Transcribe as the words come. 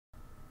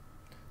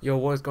Yo,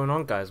 what is going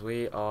on, guys?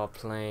 We are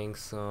playing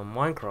some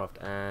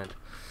Minecraft and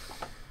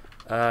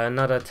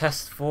another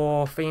test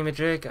for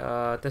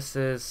Thingamajig. This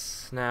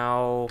is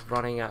now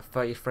running at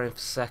 30 frames per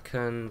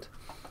second.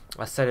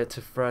 I set it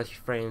to 30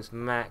 frames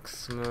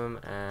maximum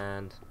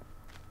and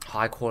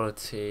high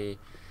quality,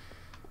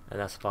 and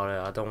that's about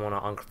it. I don't want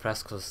to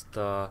uncompress because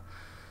the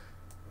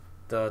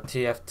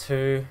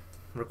TF2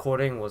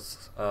 recording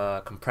was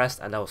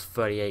compressed, and that was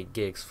 38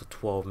 gigs for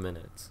 12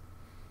 minutes.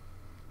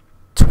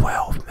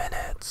 12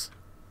 minutes.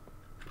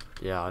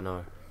 Yeah, I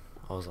know.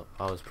 I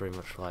was pretty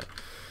much like,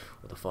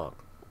 what the fuck?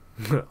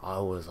 I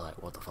was like,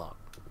 what the fuck?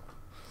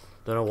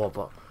 Don't know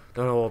what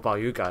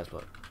about you guys,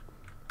 but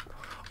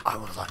I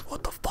was like,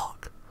 what the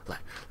fuck?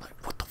 Like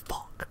what the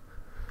fuck?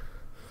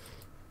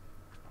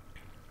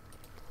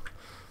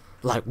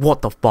 Like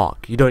what the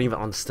fuck? You don't even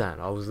understand.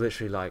 I was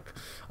literally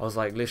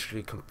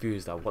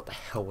confused at what the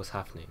hell was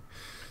happening.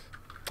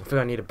 I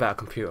think I need a better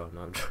computer.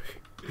 No, I'm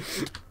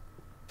joking.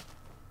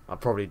 I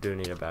probably do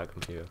need a better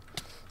computer.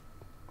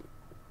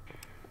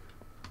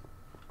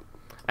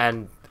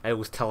 And it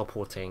was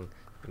teleporting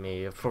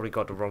me. I've probably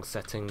got the wrong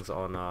settings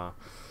on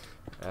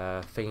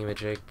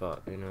Thingamajig,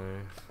 but you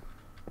know,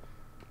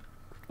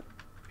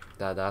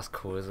 that's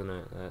cool, isn't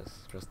it?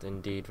 That's just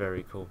indeed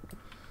very cool.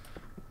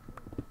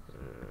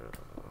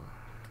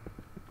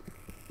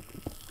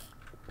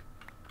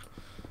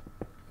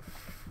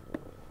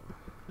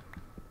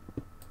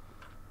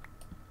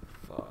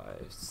 4,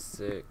 5,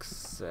 6,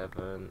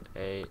 7,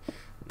 8,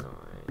 9,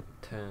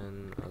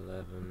 10,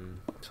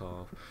 11,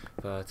 12,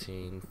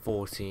 13,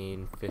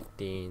 14,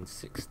 15,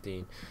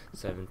 16,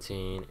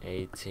 17,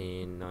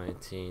 18,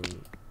 19.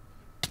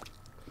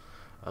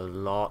 A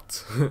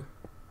lot. You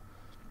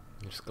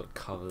just got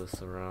to cover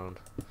this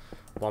around.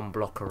 One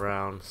block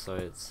around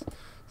so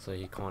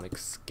he can't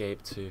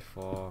escape too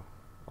far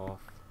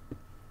off.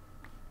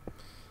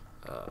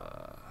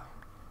 Oh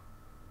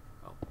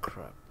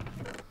crap.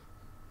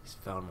 He's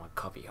found my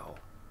cubby hole.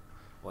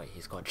 Wait,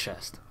 he's got a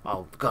chest.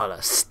 I've gotta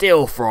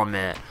steal from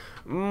it.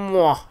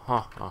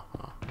 Mwahaha.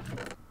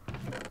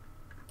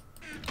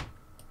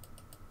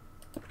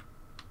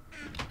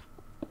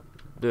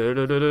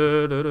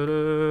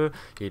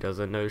 He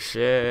doesn't know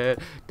shit.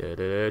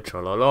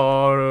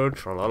 Tra-la-la,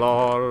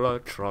 tra-la-la,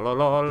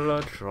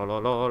 tra-la-la, tra-la-la,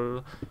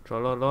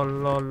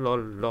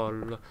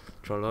 tra-la-la-la-la-la,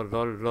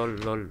 tra-la-la-la-la-la,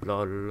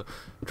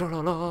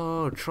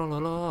 tra-la-la,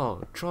 tra-la-la,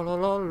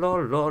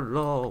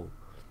 tra-la-la-la-la-la.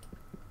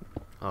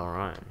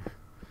 Alright.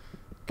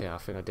 Okay, I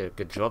think I did a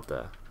good job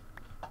there.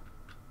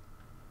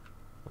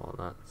 Well,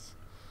 that's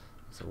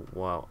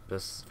wow.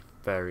 This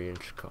very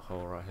intricate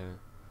hole right here.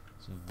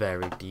 It's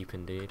very deep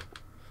indeed.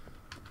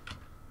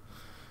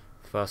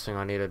 First thing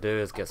I need to do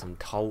is get some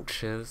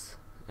torches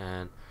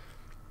and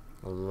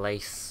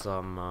lace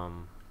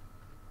some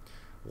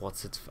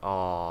what's it?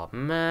 Oh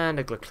man,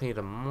 they're gonna clear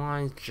the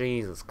mines.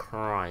 Jesus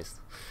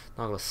Christ!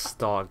 Now I'm gonna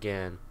start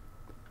again.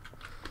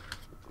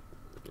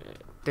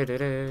 I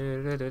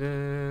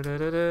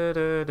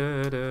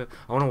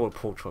wonder what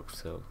pork chops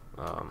sell.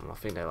 I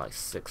think they're like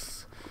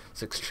six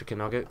chicken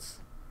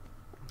nuggets.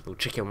 Or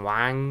chicken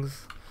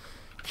wangs.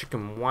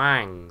 Chicken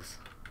wangs.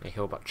 I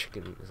hear about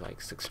chicken is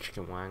like 6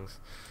 chicken wangs.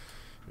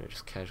 You know,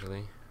 just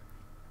casually.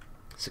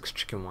 6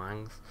 chicken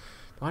wangs.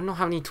 Do I know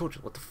how many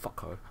torches? What the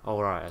fuck?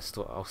 Oh right, I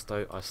stole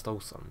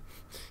some.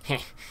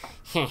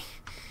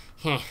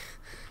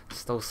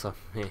 Stole some.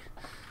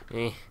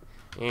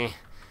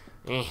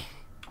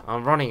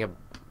 I'm running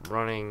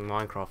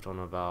Minecraft on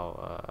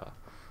about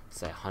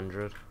say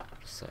 100.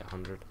 Just say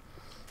 100.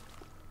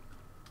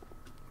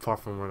 Apart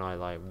from when I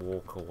like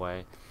walk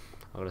away,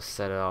 I'm gonna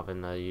set it up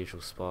in the usual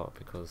spot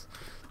because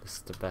this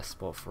is the best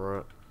spot for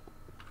it.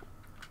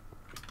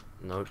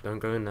 No, don't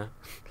go in there.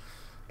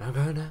 Don't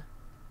go in there.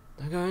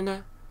 Don't go in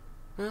there.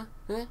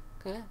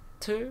 Okay.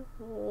 2,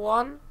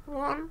 1,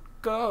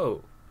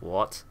 go.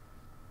 What?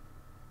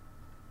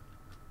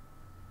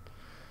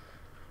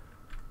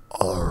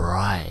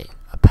 Alright.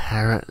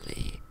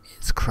 Apparently,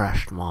 it's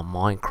crashed my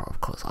Minecraft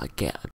because I get a